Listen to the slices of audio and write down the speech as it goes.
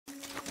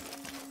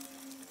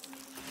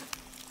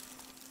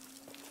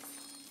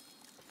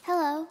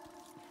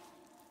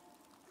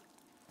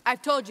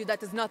I've told you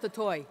that is not a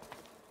toy.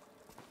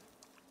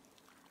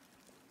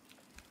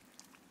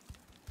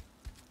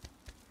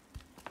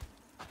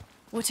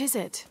 What is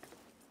it?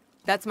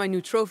 That's my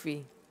new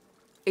trophy.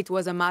 It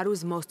was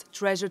Amaru's most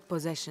treasured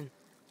possession.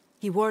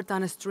 He wore it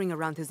on a string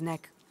around his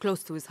neck,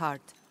 close to his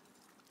heart.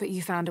 But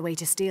you found a way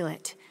to steal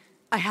it.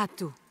 I had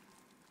to.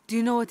 Do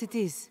you know what it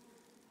is?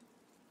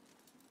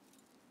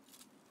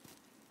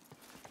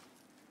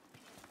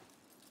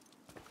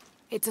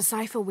 It's a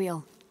cipher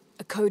wheel.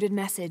 A coded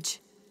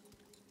message.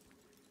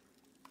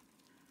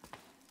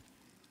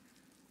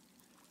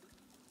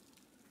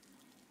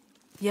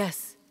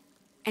 Yes.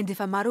 And if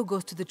Amaru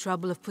goes to the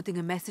trouble of putting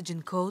a message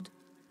in code,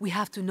 we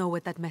have to know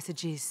what that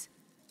message is.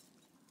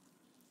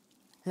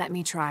 Let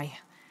me try.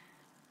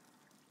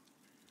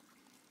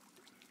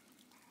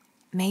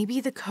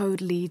 Maybe the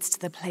code leads to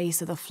the place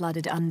of the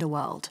flooded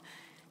underworld.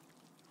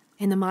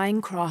 In the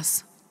Mayan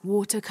cross,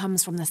 water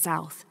comes from the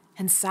south,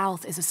 and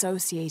south is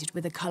associated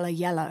with the color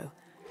yellow.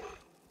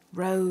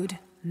 Road,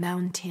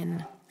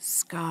 mountain,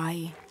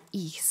 sky,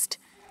 east.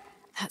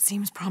 That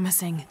seems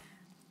promising.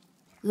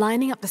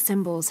 Lining up the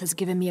symbols has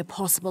given me a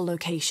possible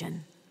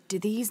location. Do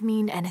these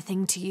mean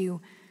anything to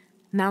you?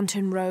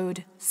 Mountain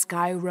Road,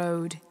 Sky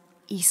Road,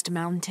 East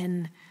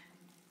Mountain.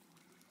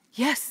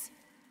 Yes.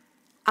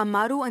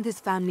 Amaru and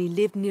his family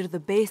lived near the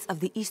base of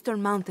the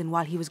Eastern Mountain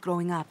while he was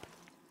growing up.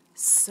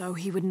 So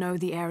he would know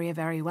the area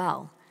very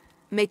well.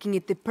 Making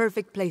it the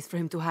perfect place for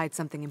him to hide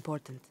something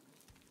important.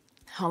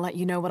 I'll let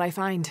you know what I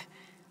find.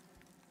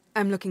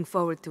 I'm looking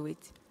forward to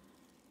it.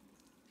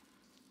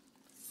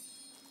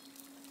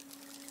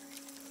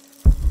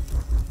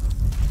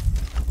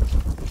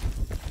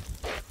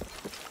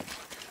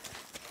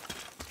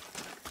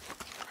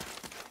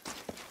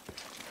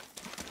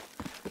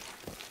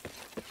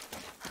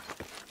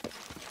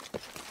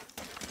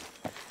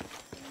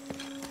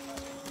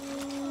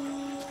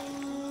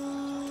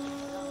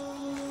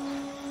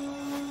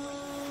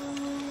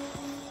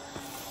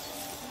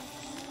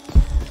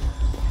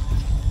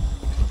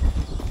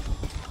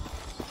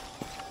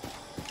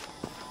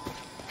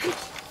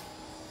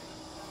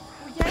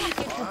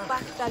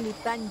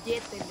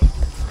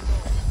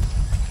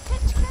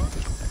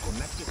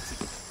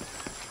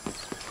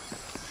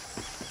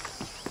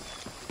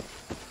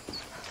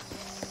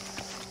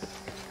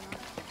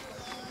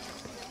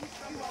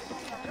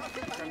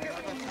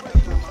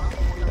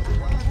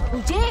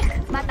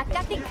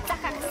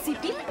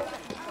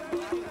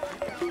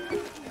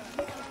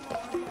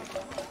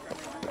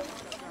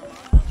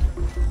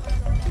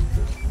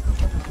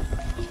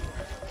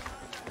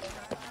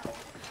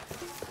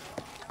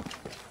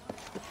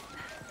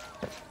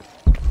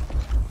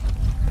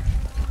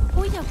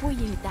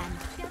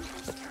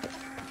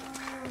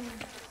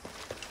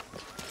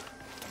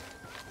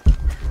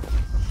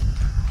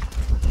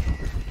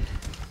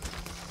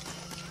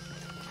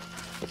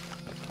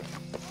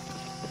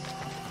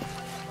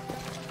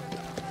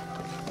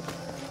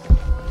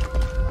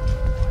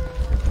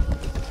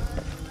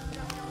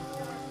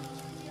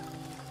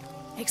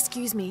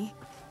 Excuse me.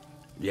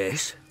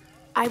 Yes?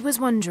 I was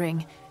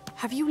wondering,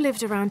 have you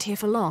lived around here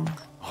for long?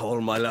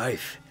 All my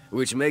life,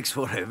 which makes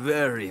for a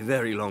very,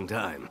 very long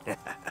time.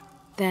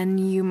 Then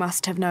you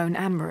must have known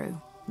Amaru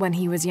when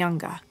he was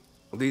younger.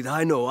 Did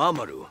I know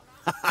Amaru?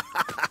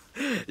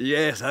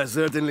 Yes, I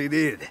certainly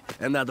did.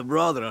 And that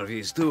brother of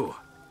his too.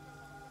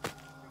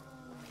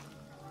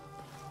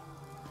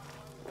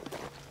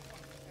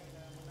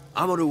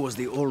 Amaru was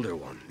the older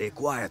one, the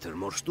quieter,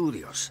 more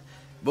studious.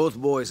 Both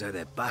boys had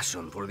a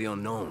passion for the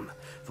unknown,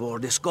 for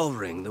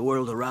discovering the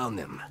world around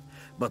them.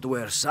 But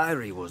where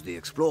Sairi was the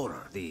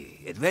explorer, the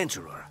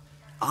adventurer,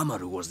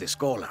 Amaru was the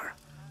scholar.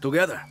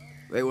 Together,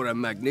 they were a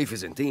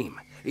magnificent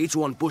team, each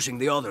one pushing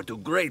the other to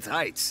great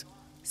heights.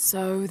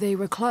 So they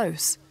were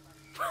close?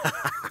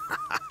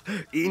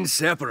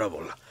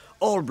 Inseparable.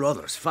 All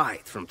brothers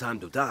fight from time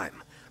to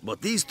time,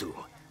 but these two,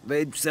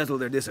 they'd settle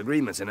their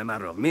disagreements in a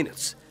matter of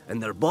minutes, and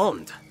their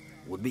bond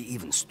would be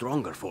even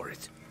stronger for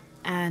it.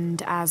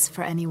 And as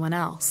for anyone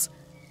else?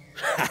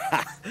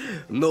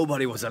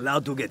 Nobody was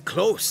allowed to get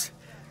close.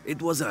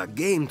 It was a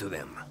game to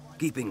them,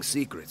 keeping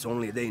secrets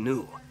only they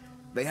knew.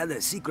 They had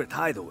a secret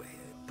hideaway,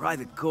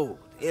 private code,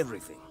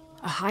 everything.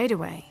 A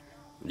hideaway?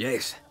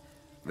 Yes.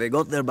 They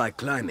got there by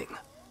climbing.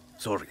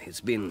 Sorry,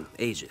 it's been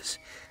ages.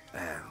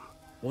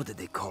 What did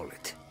they call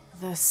it?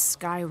 The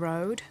Sky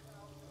Road?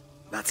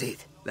 That's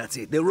it. That's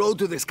it. The road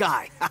to the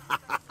sky.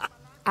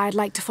 I'd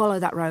like to follow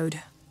that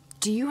road.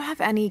 Do you have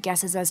any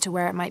guesses as to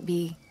where it might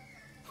be?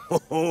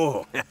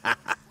 Oh,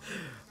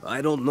 I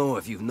don't know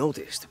if you've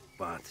noticed,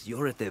 but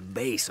you're at the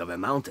base of a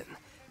mountain.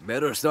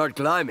 Better start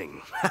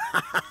climbing.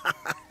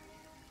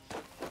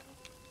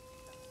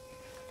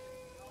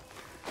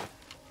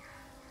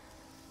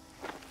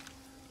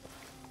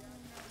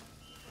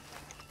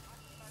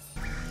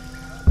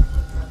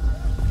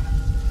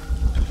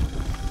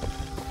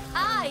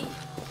 Ay,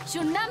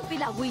 Shunampi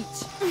la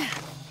witch.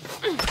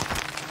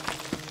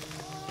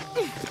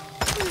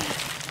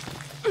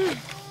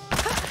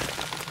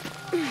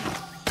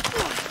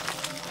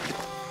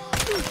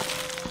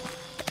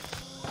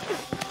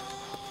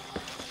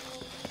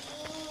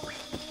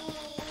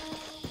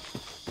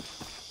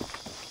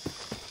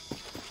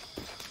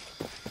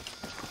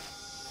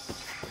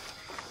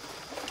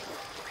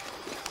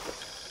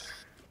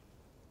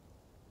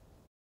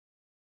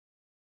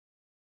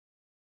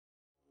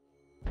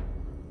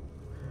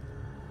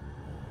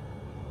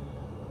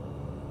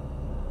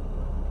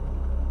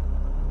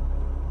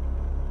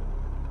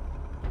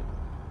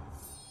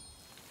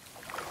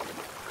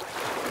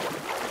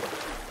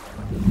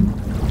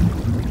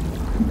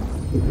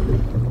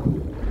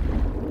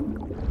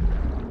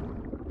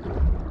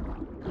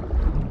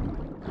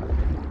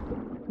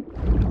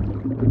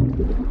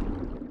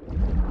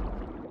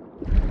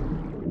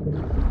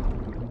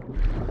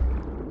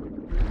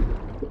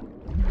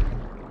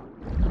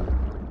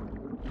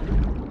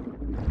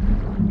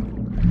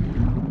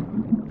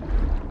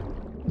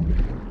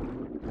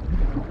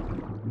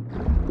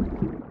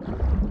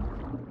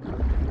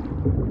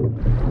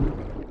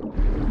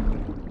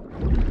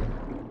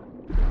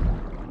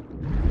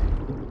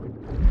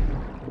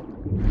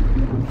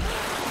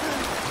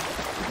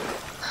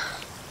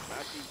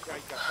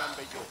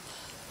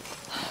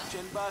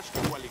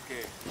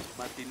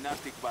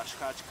 Matinatik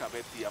Bashhach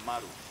Kabeti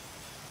Amaru.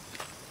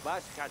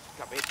 Bashhach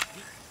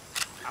Kabeti?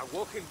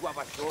 Awojen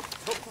Guabashok,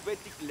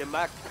 Sokubetik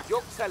Lemak,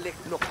 Yoxalek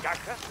no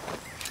caja?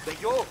 De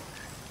yo,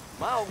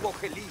 Mao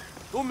Wojeli,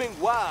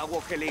 Tumenwa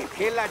Wojeli,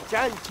 Hela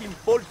Chan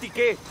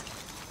Chimpoltique.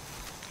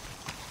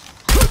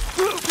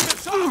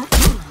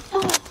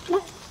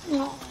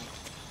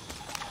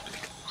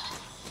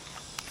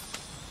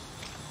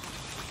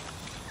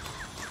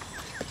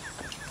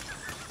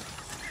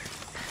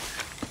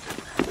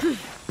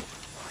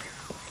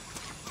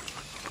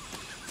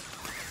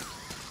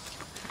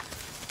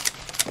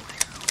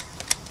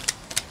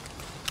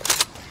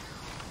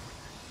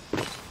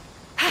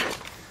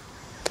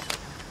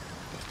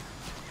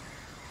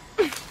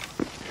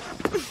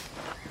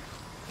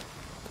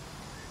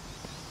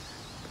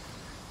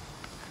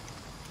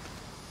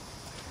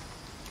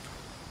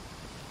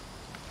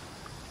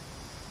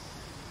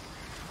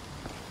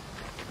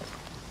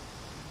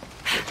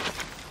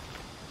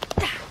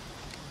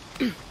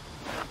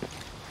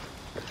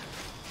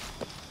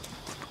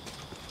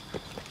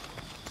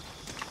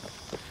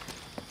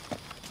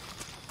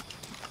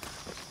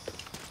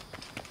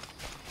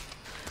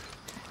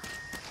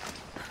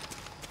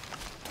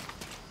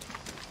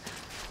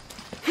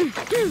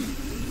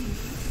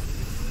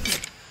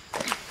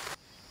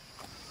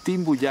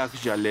 Timbuyak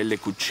Jalele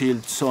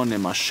Kuchil Tsone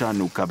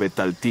Mashanu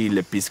Kabetalti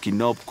Le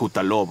Piskinop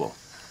Kutalobo.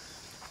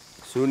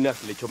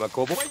 Sunas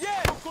Lechomacobo.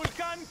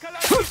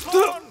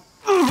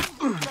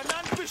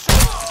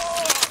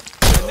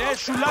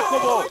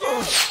 Shulakobo.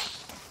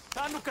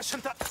 Tanu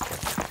Kashanta.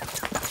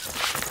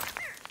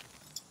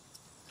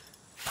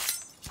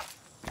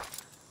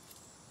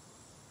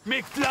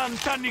 Miklan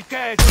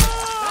Taniket.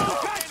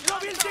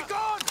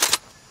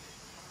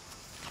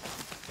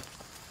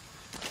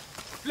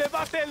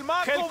 Levate el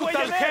maco,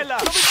 Helkutal Hela,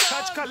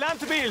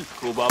 Kachkalantville,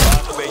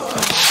 Kubaban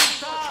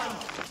Beitan,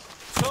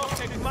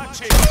 Sotek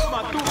Machi,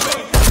 Matube,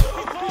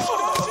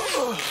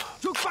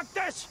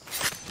 Chukpaktesh,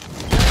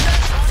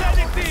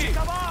 Sedikti,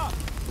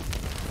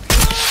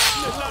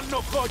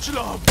 Lelano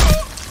Kochlov,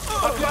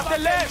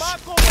 Aklapelesh,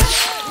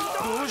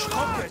 Bush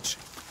Hokech,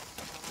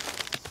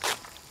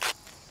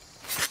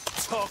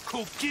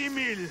 Soku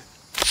Kimil,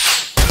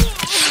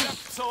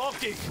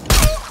 Soki.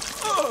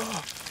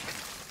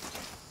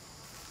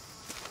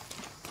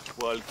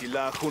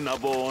 Walkila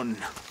Hunabon.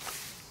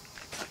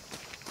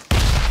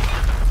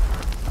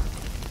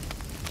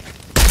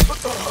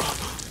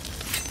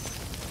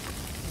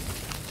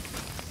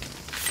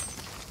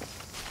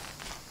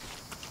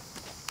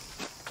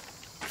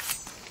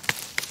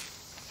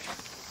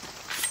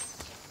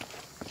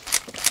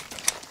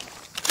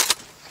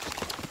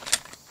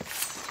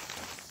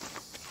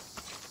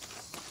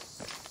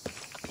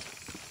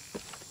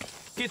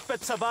 Kit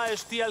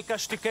Petsavaesh Tial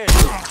Kashtike.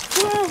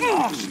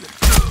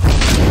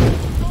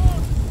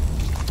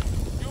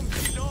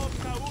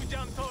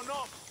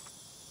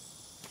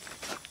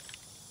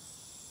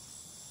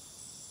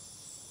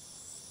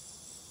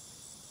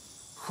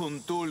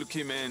 Juntul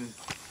Kimen.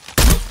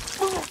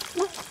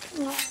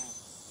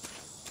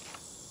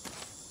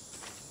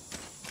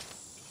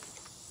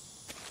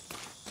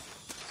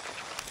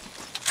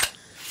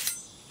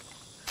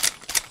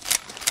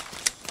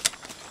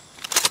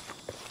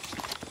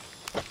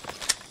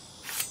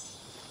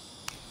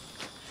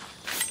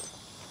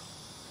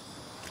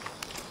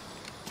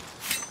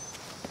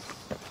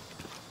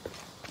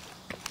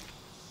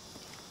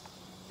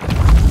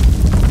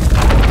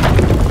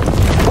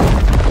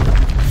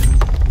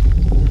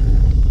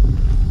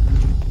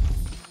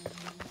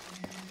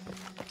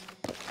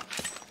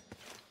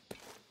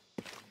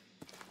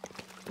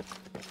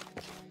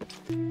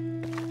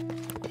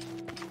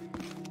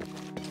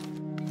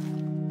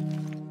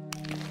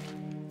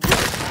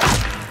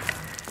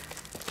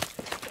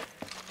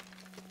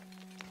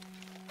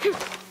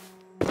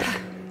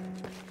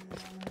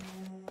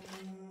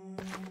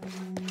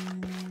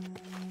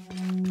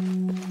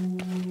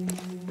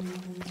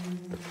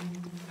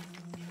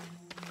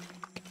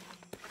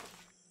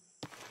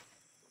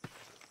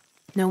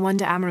 No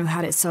wonder Amaru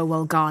had it so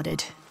well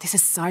guarded. This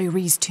is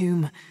Sairi's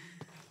tomb.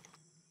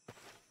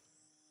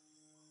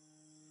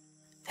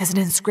 There's an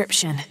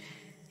inscription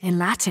in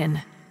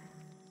Latin.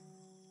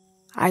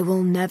 I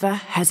will never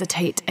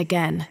hesitate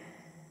again.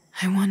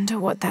 I wonder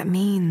what that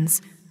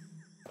means.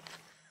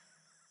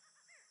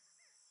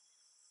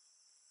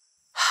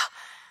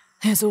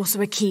 There's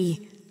also a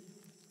key.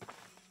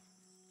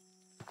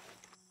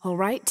 All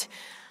right,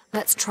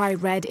 Let's try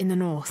red in the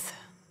north.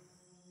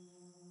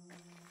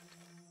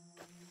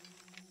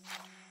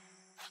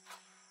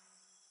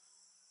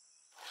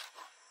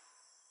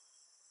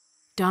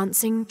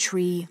 Dancing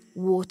tree,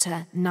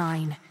 water,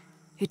 9.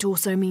 It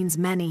also means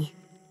many.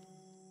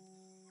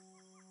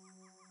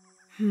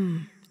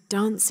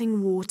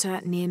 Dancing water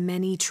near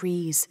many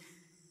trees.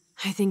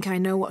 I think I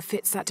know what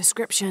fits that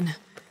description.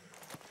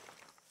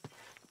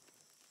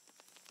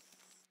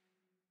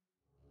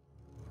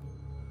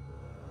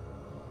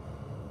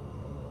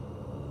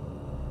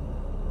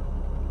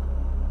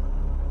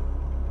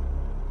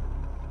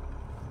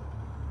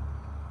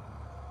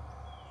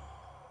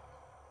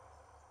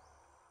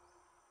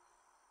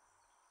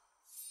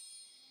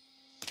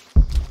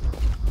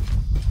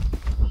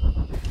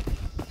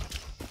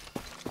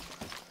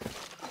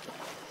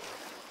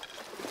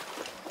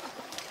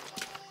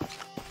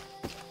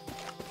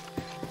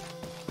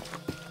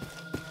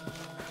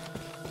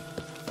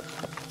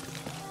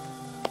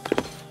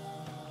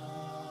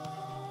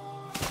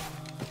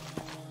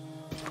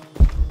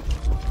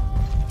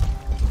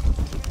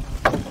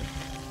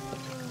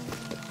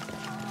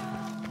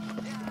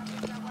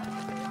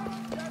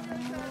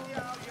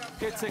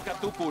 Ketse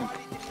katupun.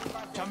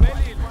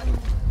 Chamelil.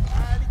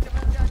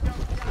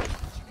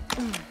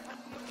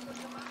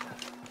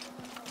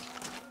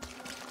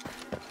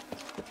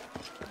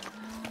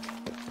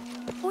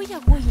 Uya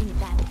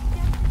Wuyintan.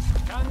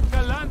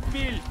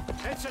 Kankalandmil.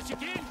 Etsa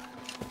chikin.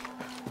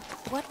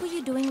 What were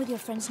you doing with your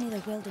friends near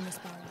the wilderness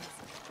barriers?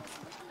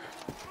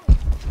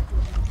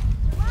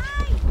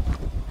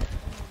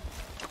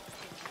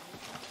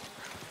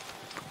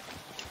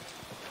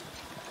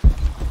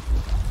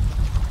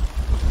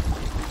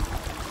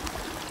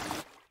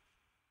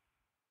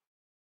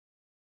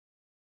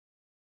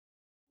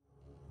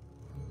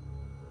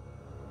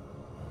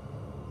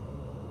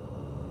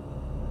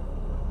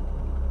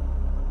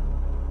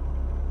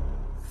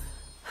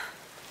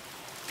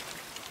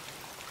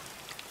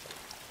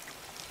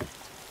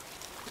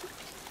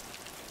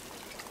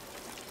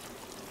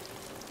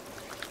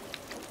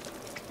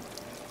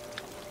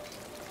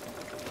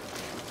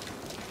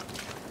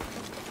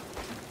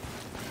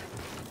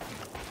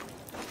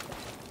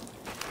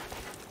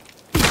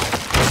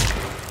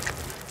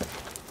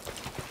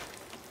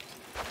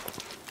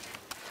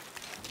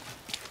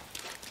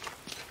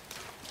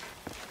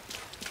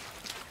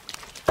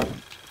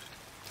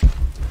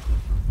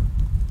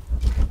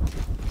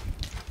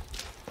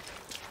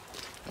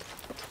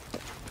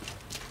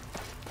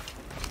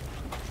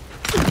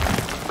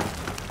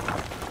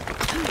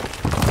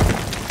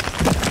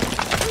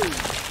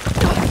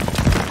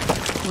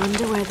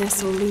 Wonder where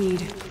this will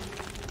lead.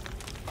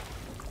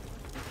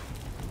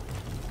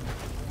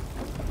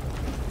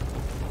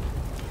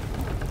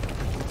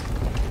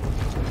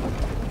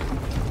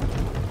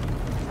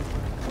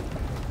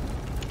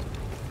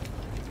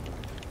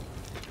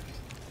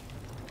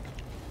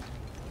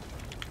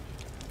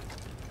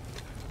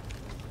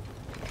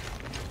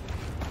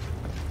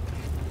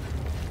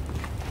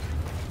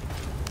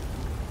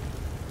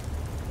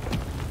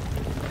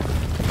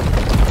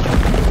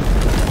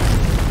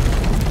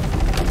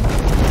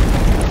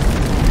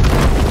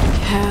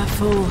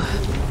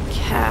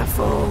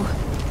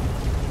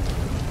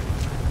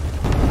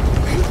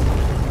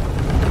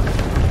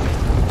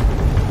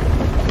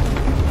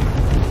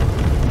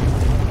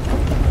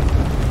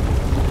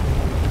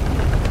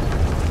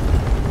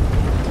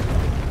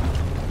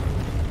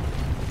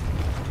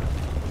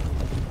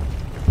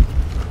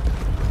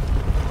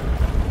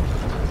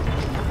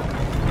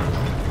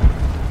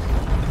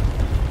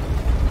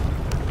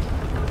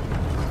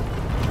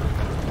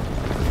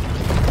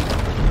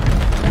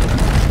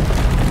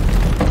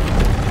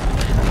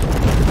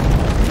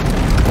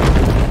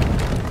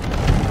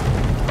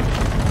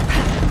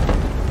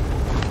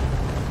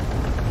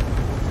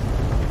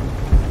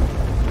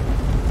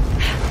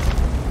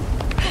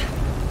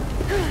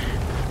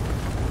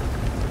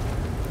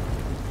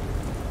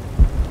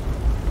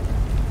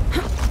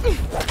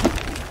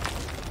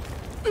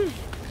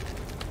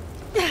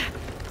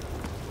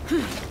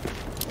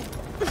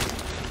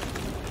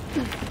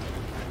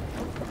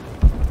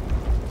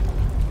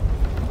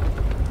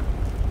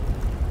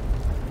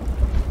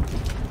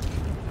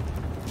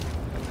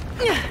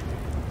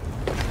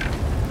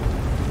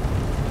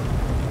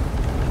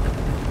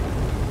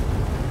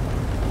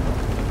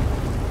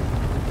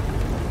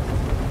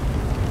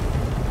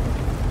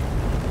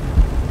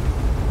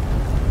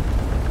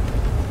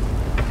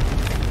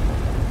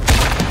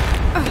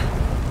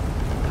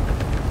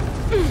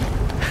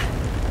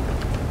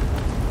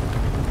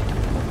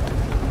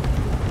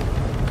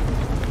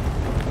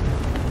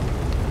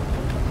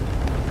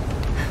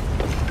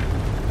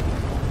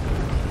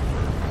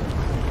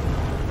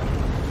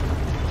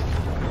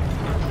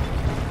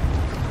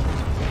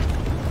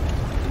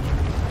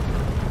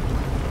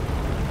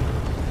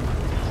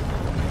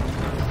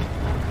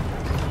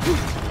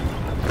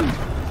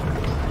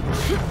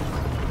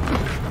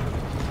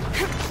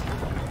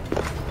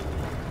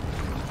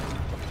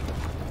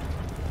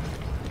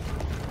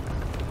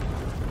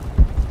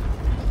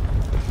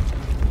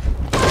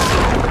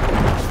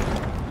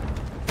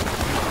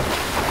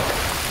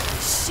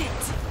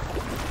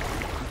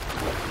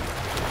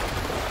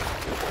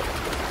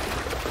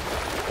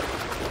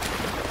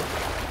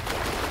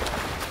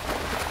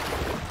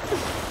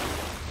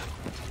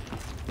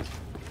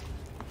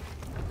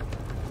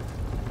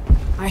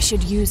 I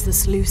should use the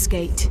sluice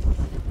gate.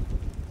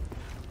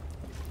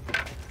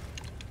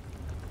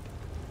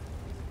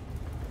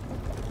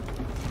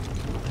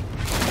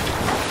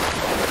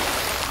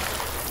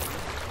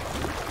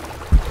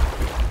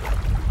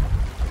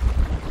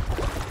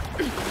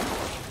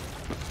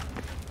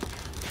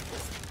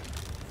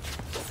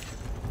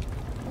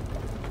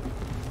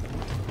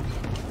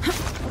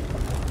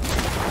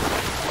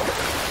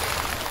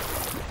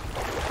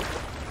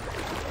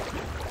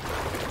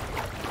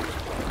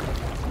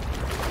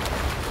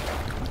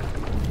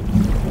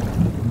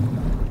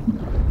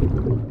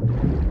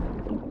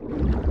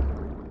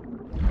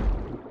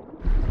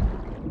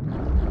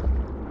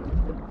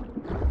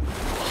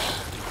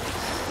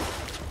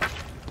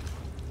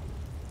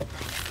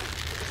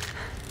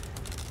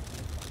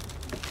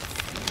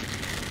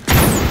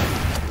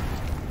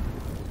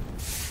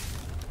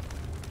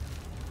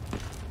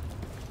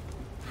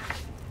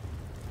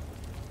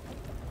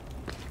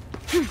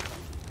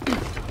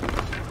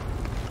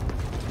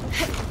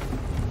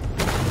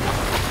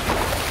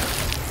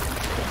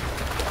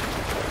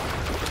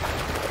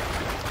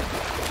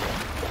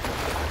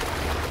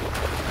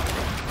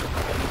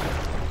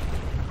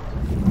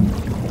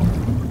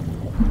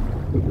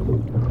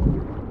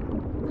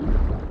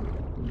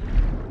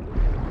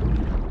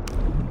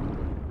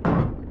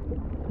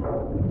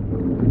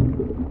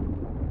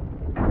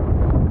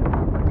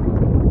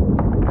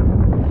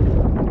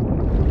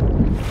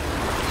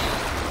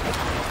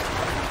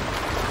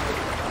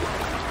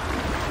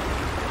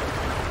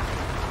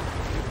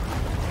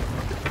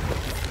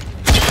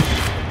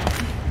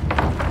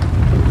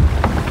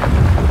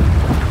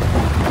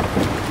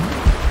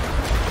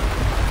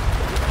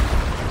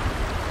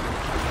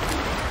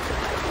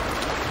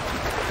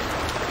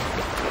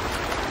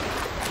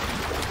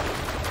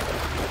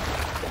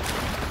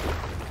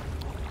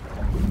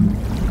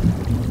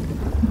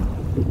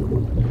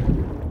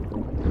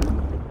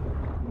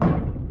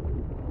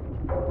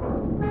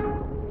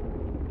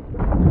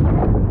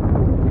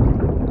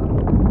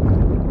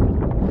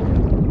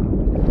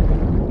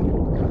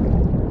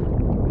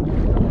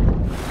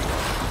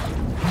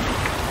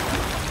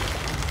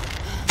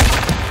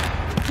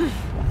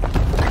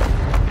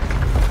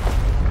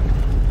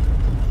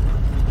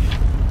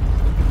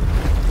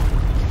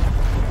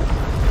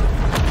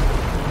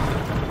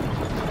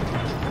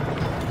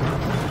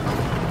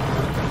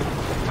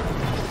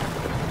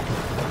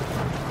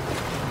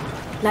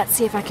 Let's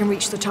see if I can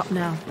reach the top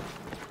now.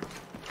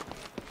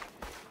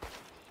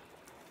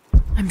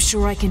 I'm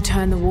sure I can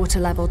turn the water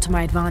level to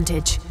my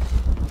advantage.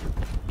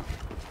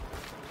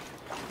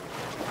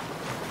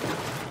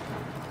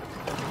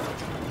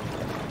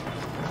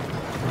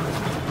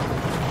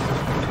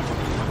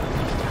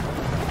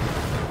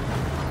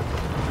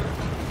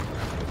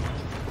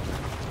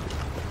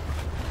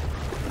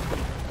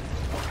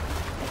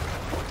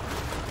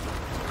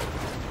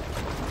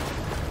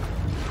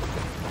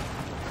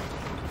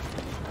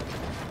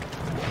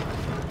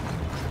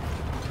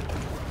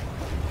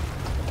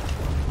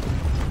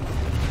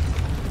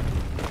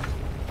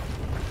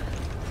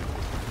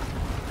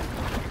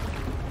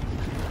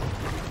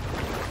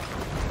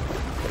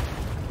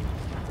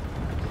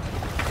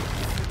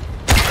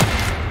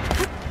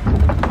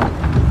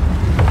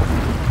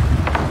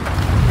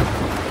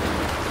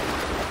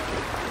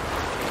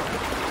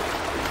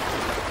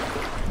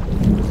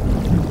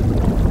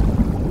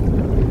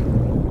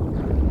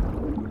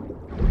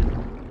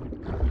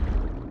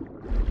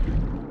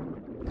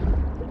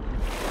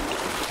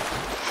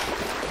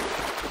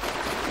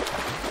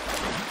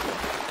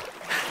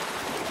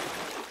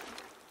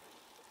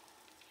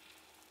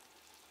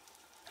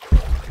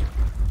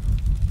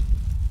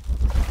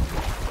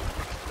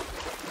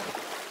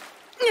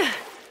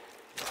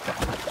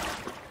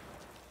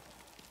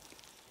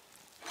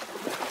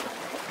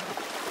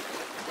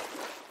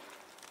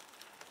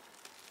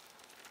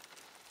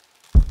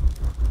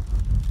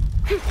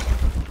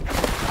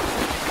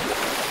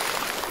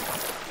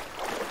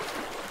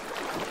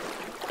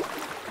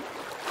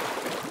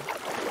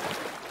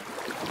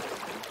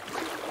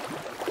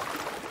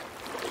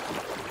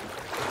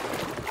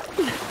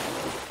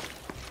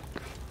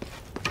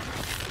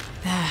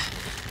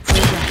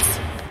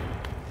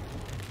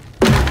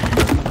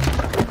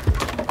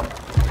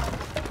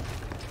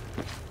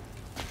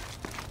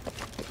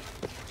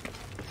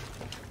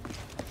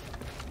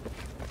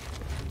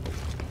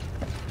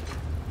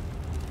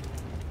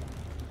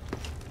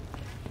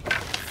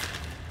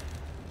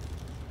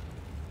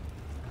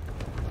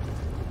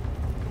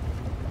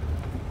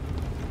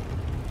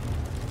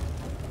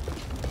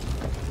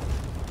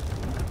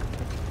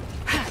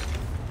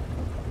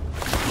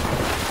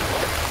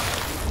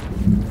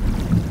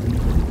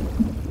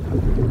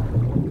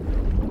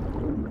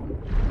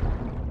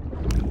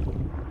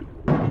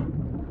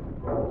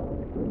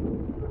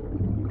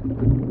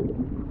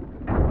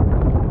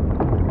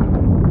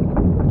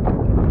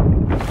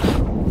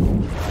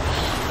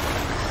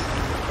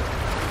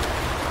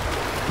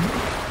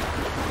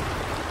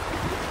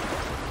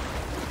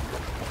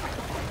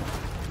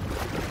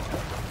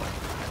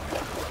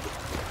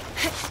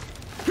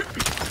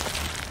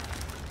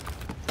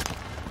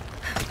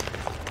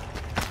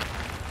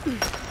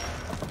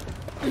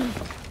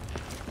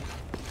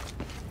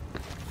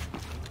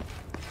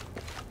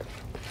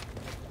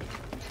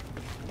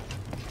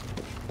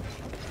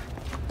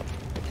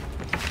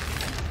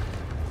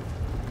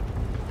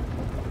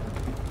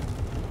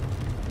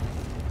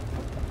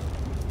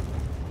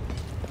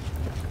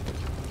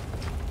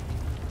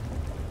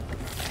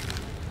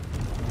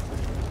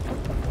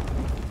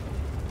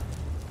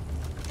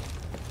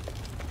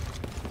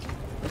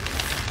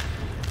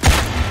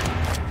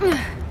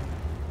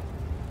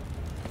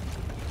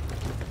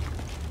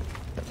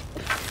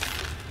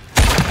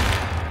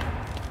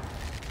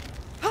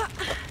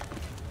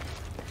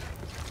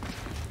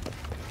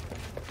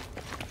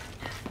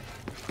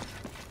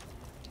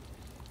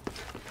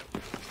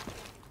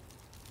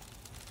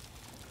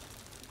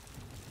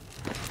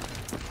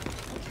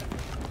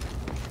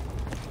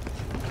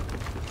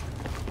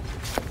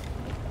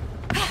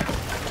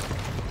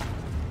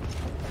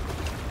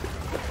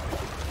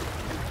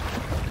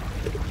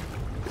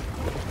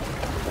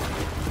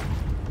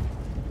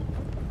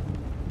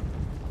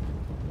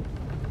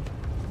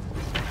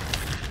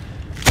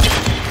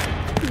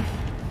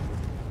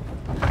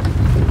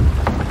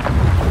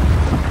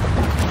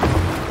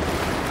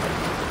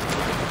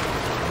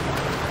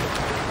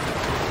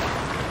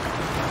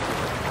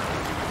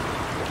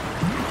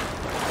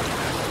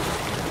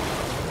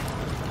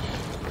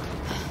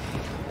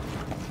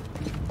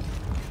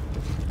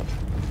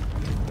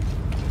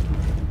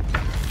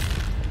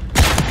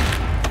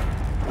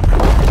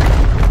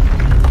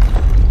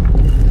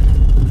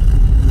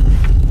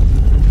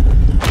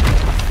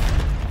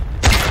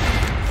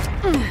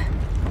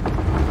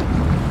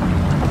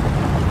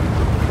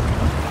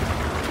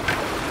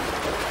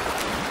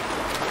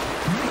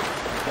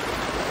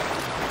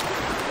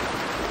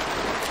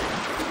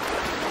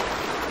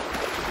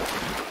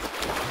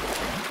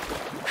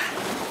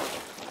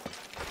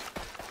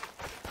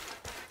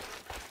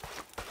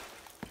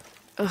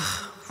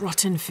 Ugh,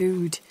 rotten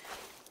food.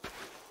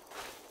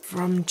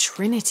 From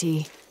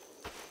Trinity.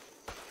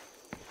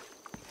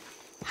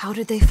 How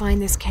did they find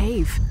this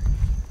cave?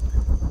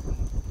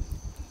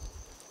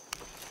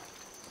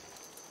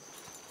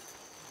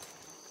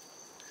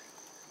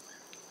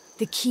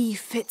 The key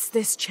fits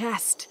this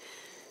chest.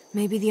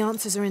 Maybe the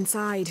answers are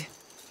inside.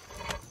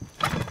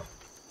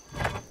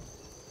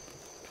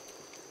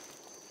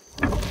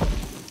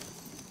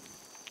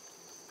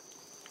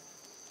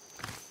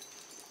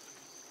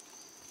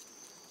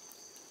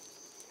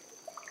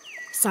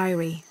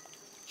 Sairi,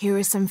 here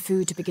is some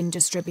food to begin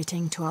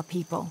distributing to our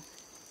people.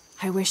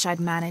 I wish I'd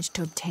managed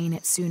to obtain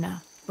it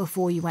sooner,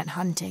 before you went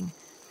hunting,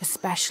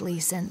 especially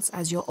since,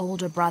 as your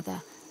older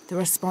brother, the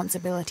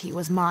responsibility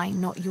was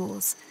mine, not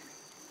yours.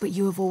 But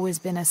you have always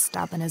been as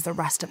stubborn as the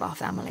rest of our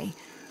family.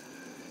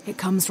 It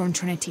comes from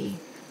Trinity,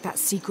 that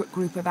secret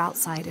group of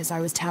outsiders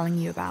I was telling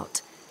you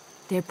about.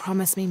 They have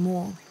promised me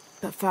more,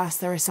 but first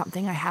there is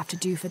something I have to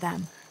do for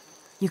them.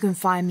 You can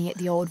find me at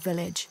the old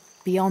village,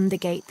 beyond the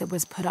gate that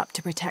was put up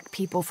to protect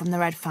people from the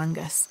red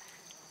fungus.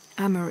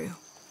 Amaru.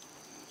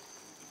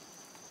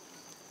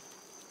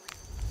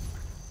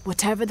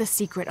 Whatever the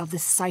secret of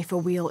this cipher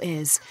wheel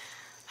is,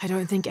 I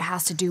don't think it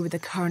has to do with the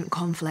current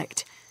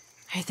conflict.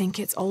 I think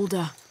it's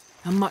older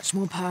and much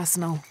more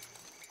personal.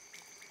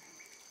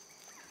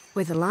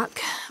 With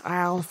luck,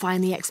 I'll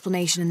find the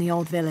explanation in the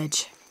old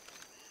village.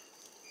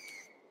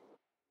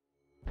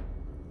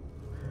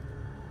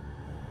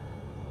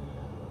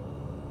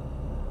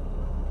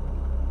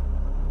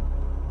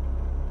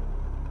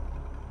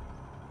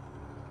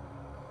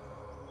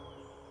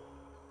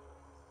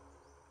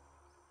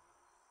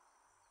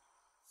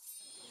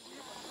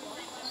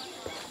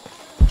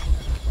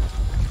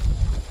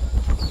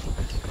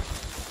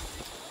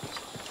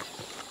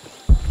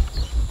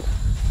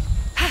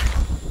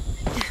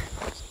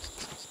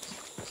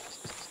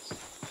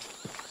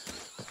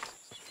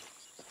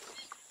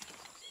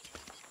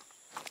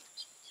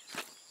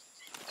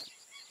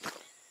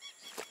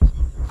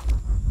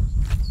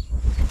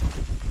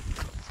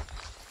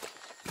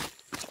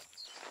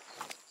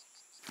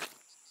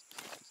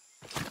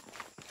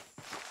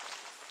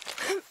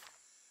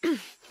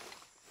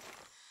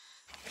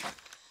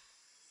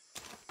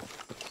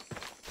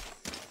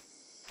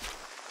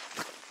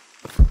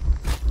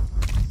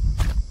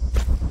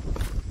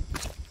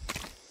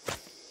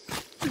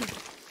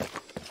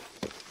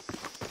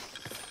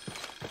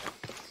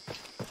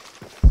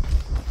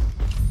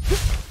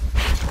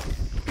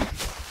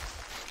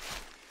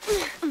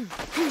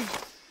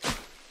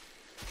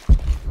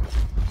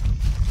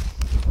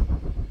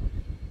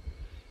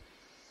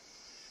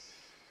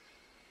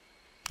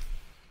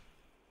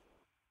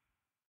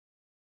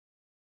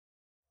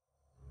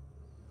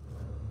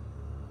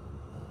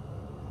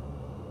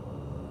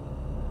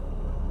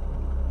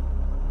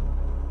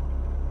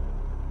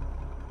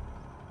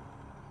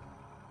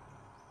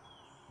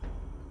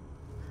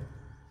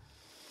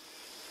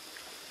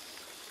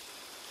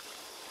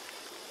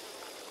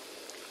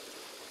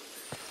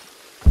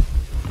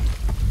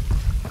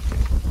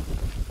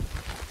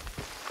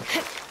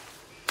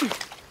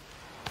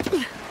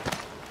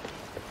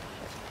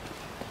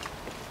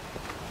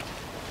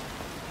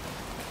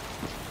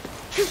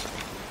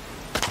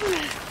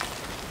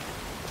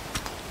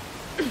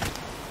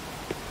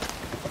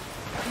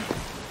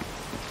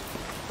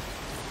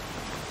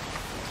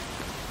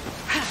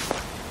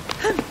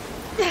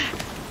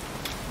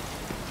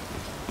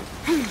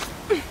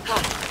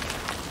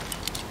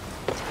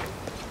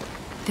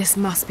 This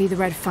must be the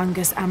red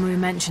fungus Amaru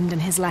mentioned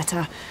in his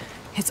letter.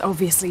 It's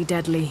obviously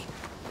deadly.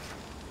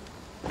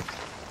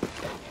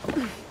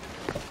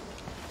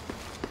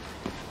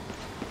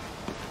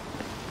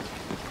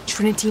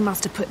 Trinity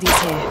must have put these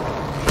here.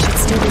 It should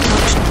still be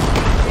functional.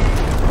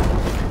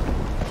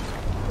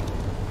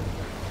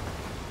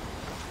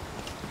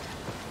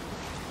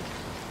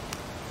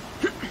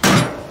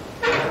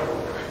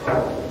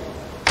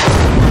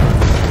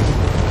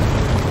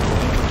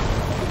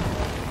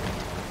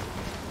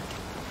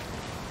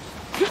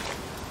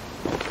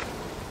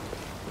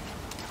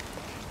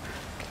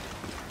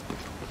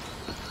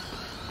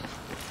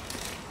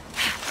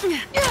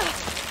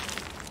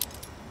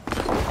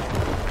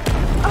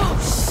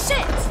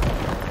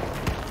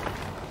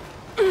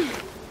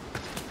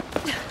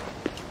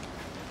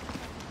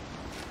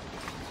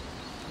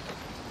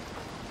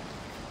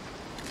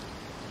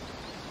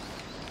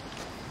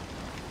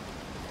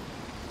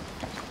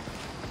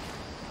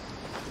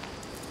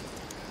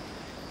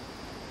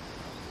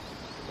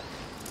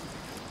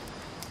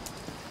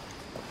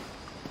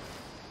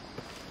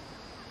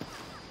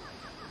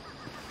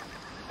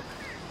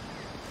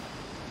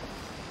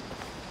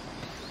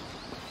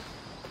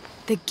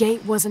 The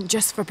gate wasn't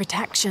just for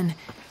protection.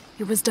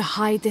 It was to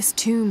hide this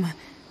tomb,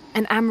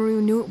 and Amaru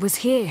knew it was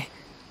here.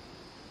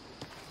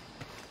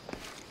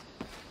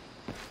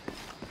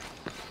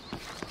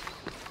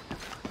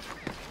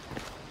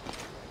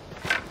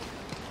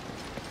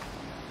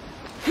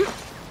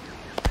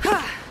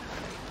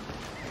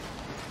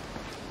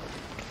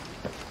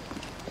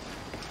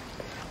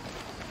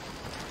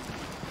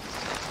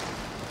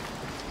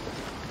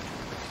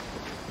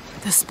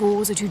 The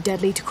spores are too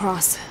deadly to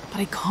cross, but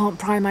I can't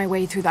pry my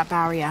way through that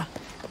barrier.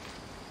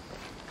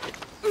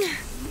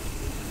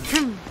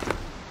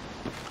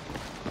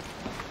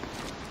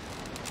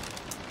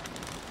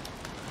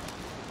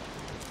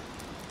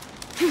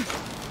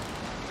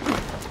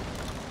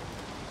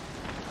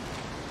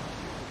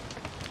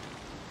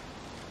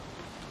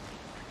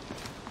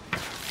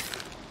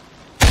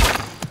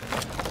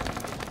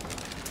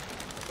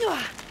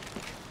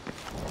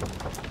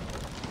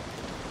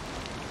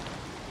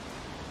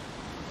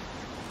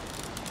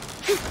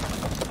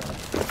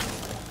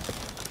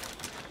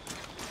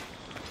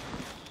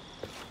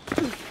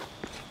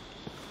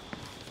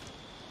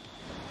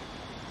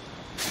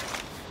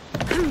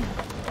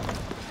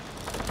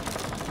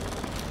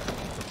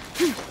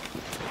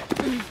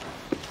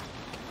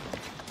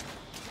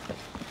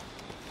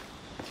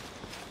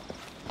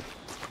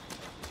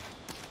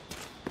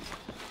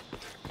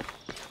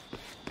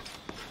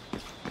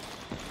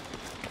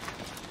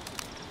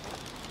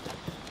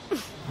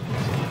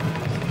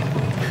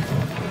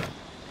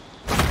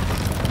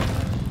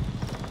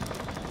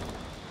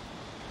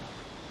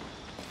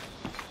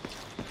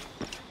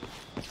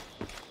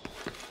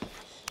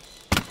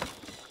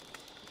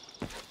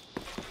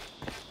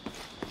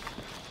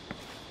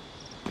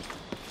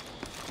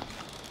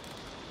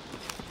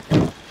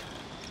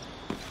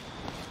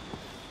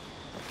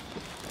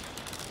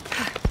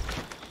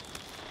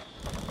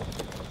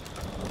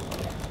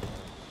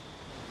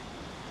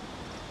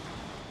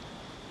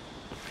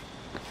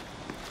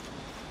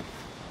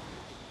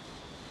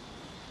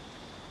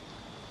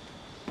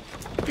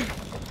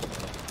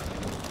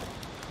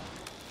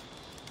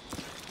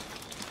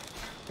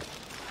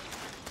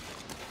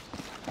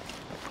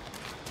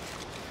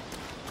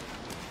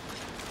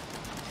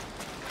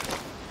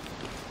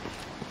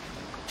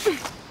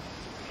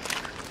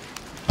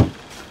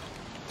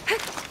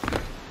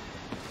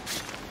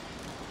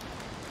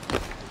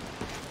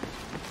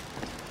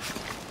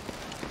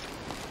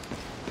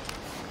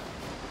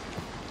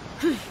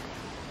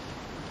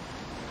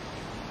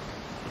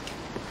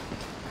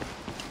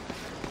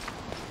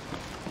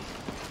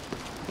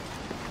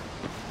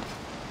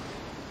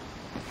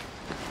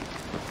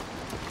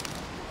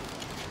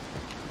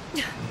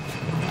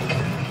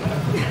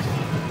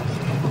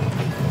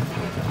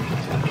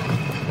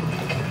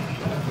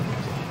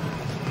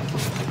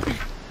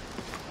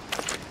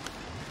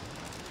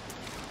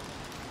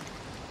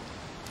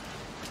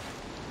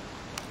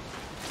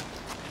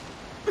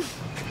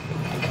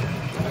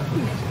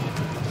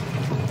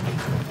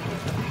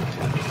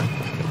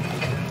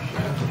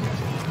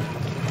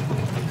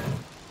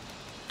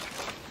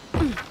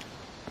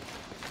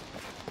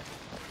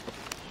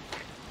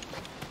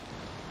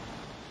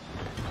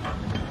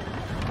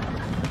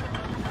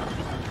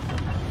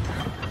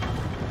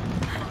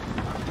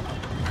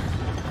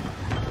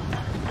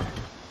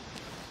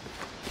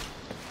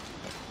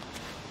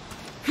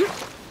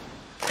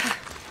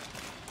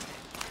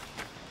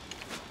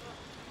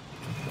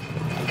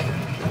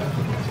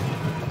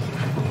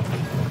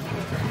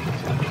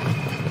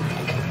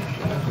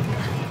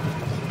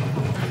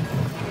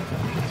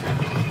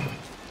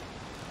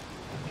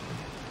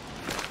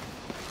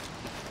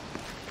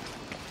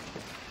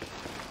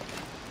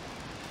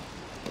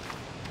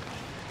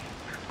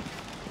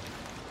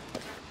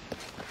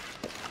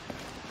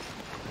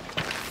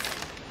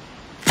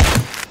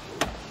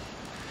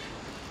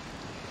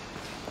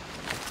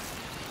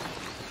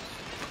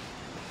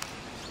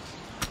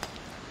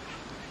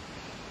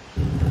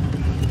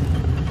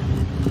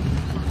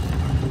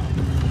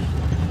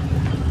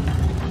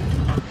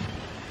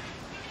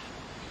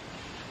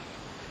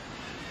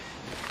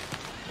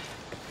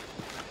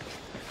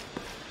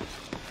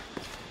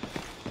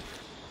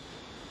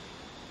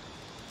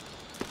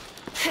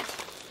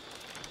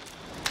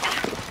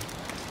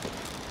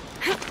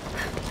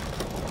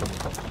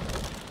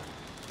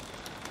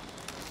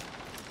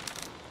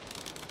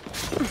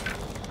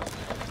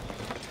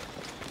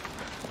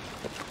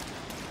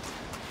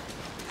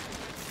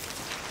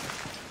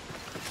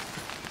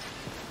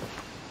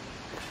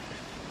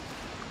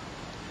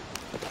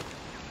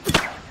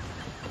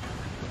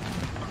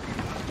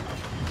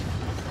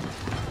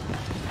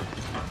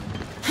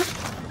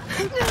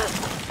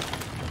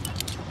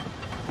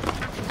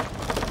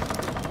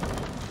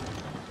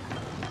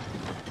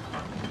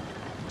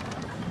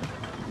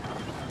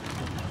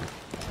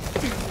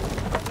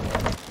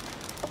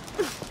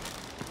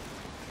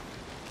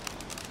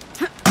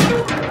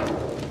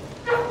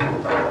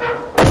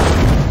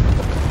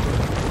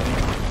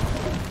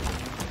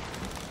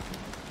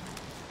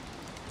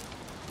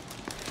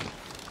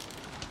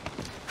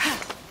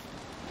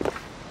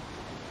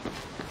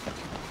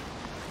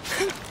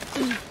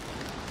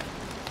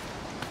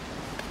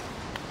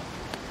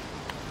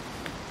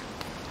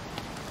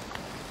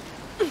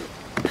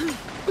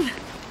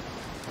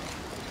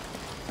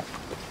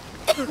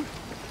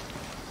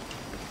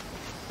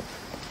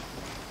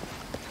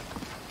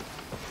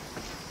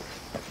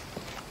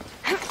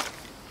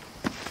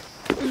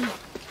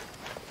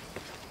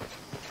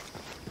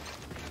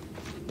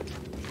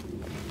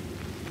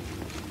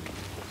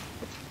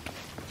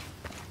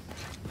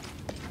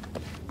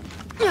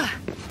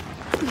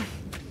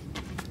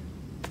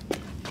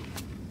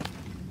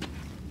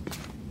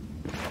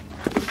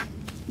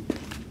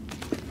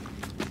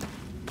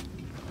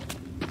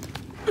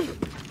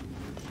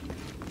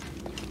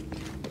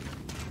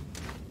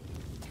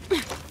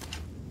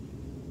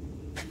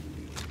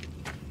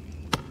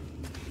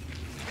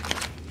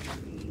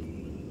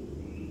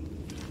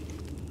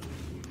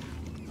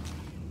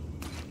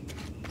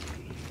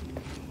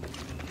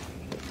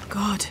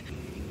 God.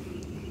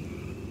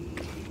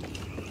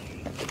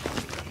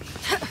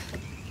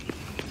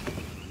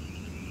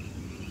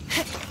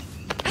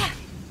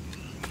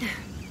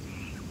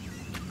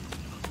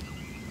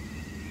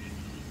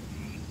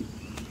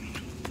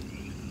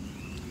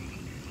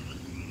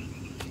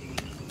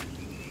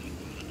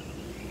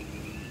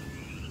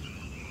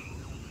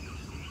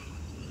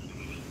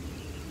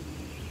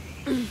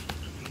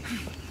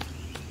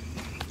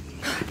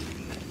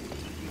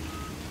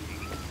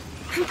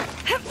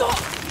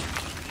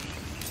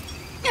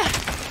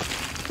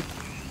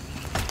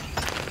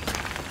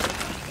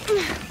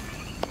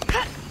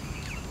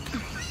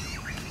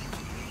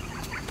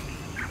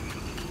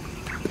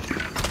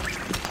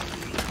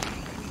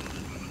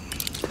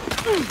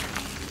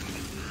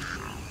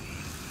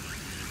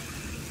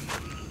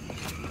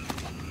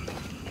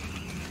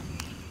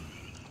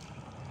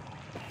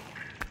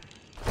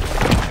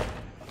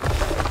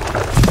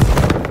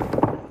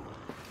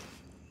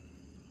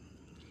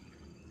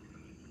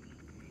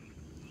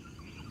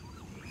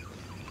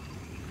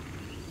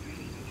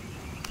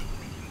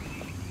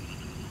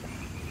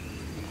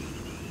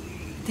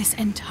 This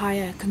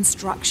entire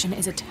construction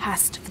is a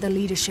test for the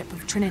leadership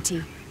of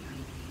Trinity.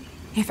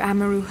 If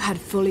Amaru had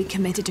fully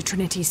committed to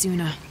Trinity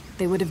sooner,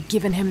 they would have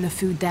given him the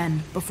food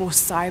then, before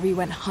Sairi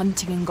went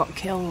hunting and got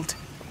killed.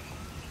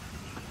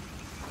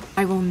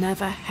 I will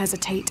never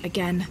hesitate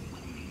again.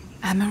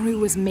 Amaru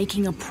was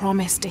making a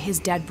promise to his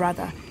dead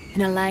brother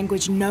in a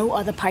language no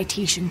other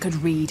Paititian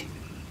could read.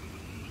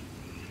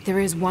 There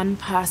is one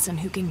person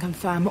who can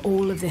confirm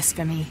all of this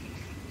for me.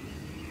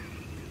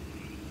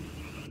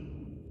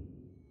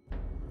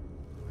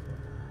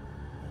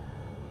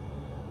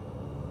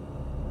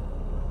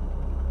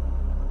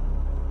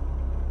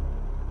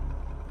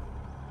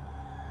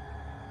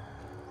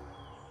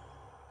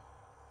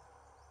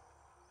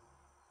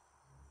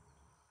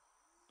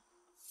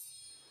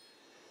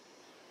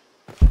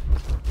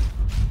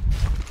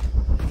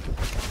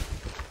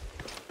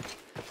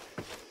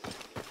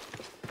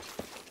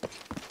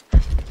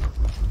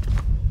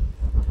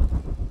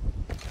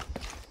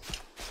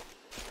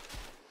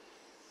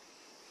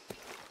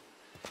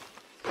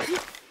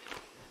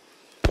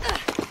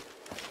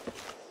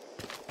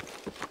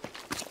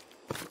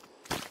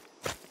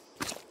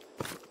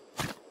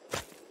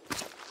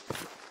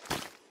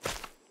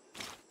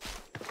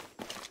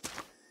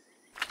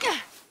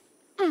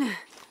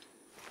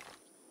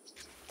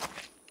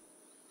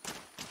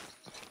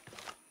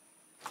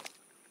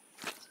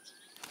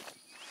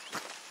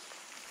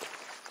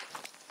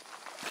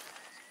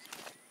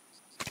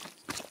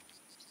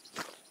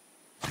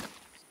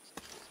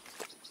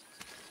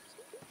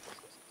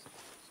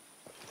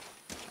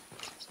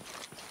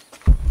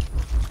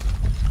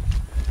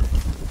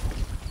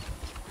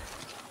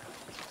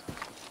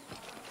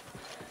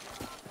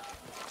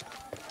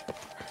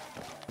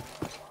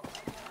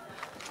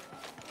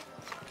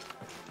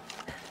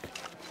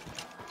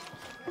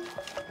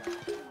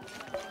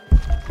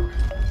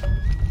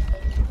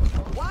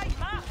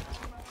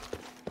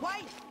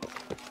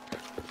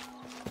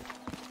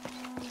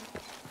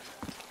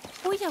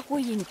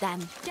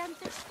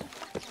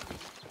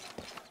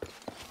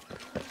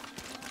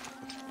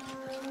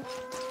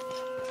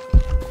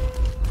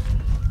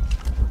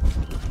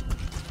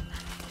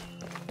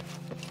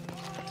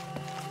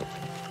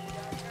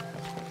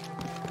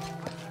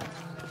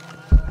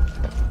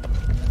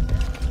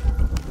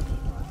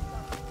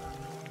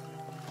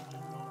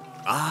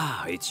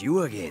 Ah, it's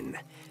you again.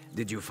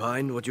 Did you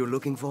find what you're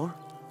looking for?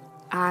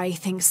 I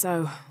think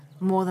so.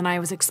 More than I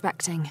was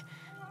expecting.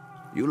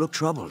 You look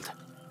troubled.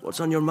 What's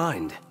on your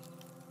mind?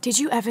 Did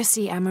you ever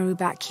see Amaru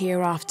back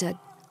here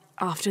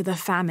after the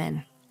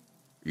famine?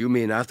 You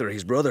mean after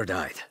his brother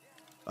died?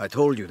 I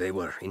told you they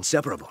were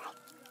inseparable.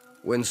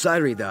 When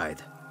Sairi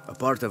died, a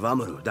part of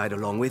Amaru died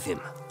along with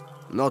him.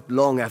 Not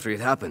long after it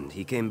happened,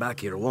 he came back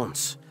here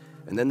once,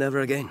 and then never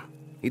again.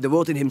 He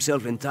devoted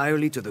himself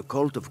entirely to the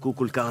cult of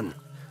Kukulkan.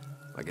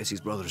 I guess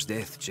his brother's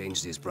death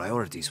changed his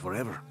priorities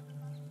forever.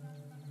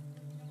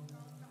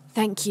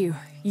 Thank you.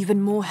 You've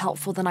been more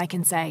helpful than I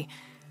can say.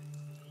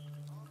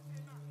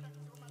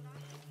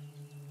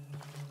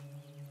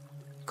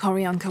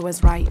 Koryanka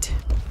was right.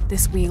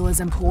 This wheel is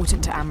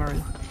important to Amaru.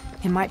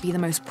 It might be the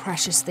most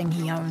precious thing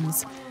he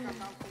owns.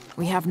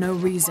 We have no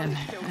reason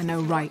and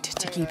no right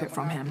to keep it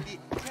from him.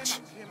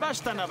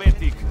 Basta na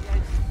Betik.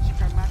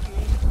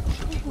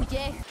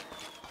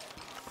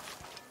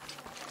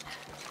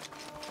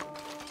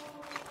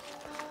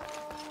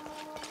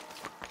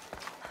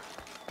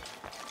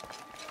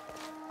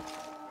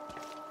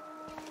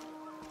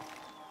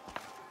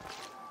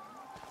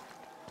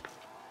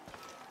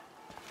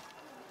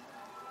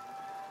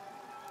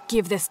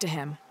 Give this to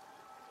him.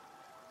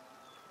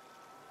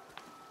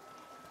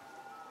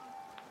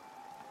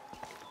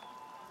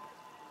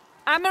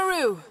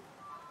 Amaru!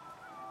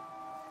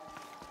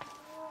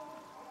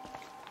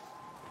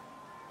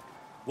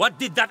 What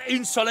did that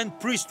insolent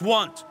priest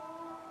want?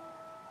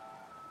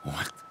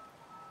 What?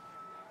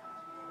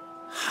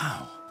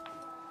 How?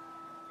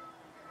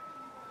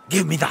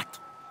 Give me that!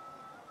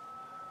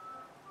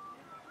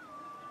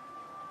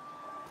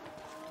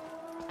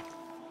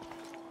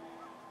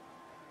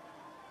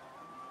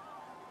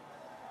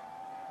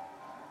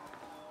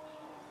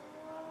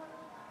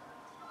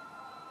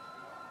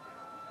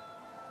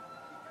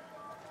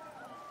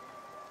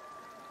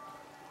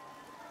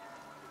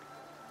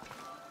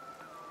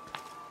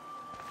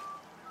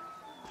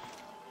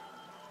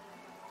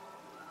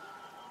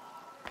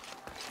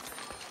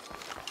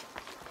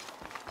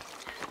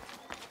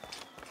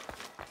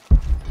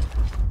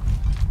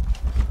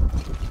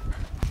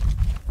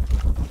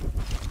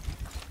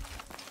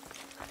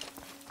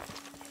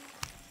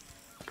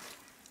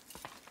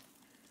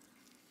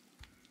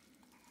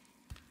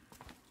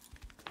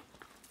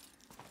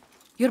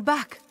 You're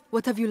back.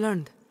 What have you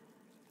learned?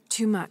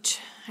 Too much,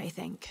 I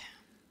think.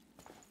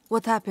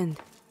 What happened?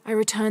 I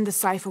returned the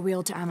cipher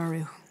wheel to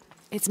Amaru.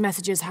 Its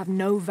messages have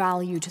no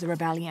value to the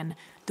rebellion.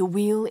 The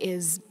wheel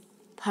is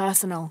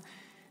personal.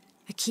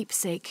 A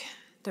keepsake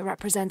that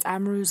represents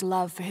Amaru's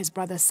love for his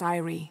brother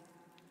Sairi.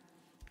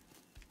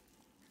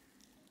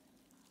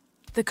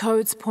 The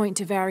codes point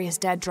to various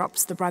dead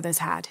drops the brothers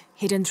had,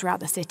 hidden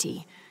throughout the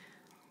city.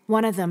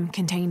 One of them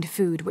contained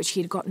food which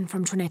he had gotten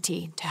from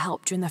Trinity to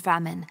help during the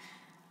famine.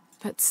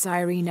 But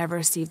Sairi never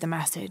received the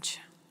message,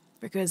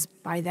 because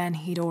by then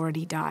he'd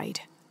already died.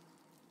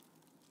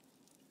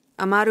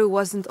 Amaru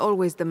wasn't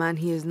always the man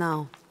he is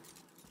now.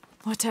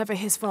 Whatever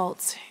his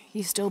faults,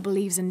 he still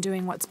believes in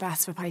doing what's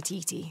best for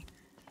Paititi.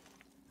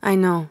 I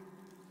know.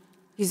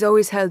 He's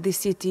always held this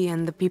city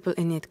and the people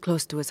in it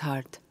close to his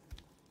heart.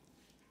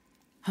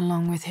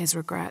 Along with his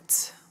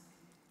regrets.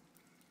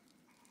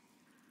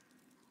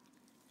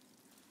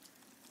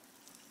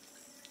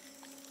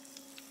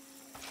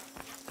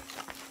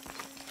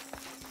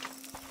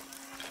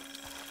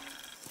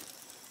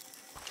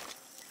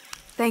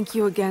 Thank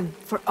you again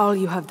for all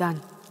you have done.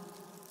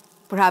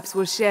 Perhaps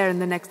we'll share in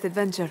the next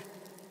adventure.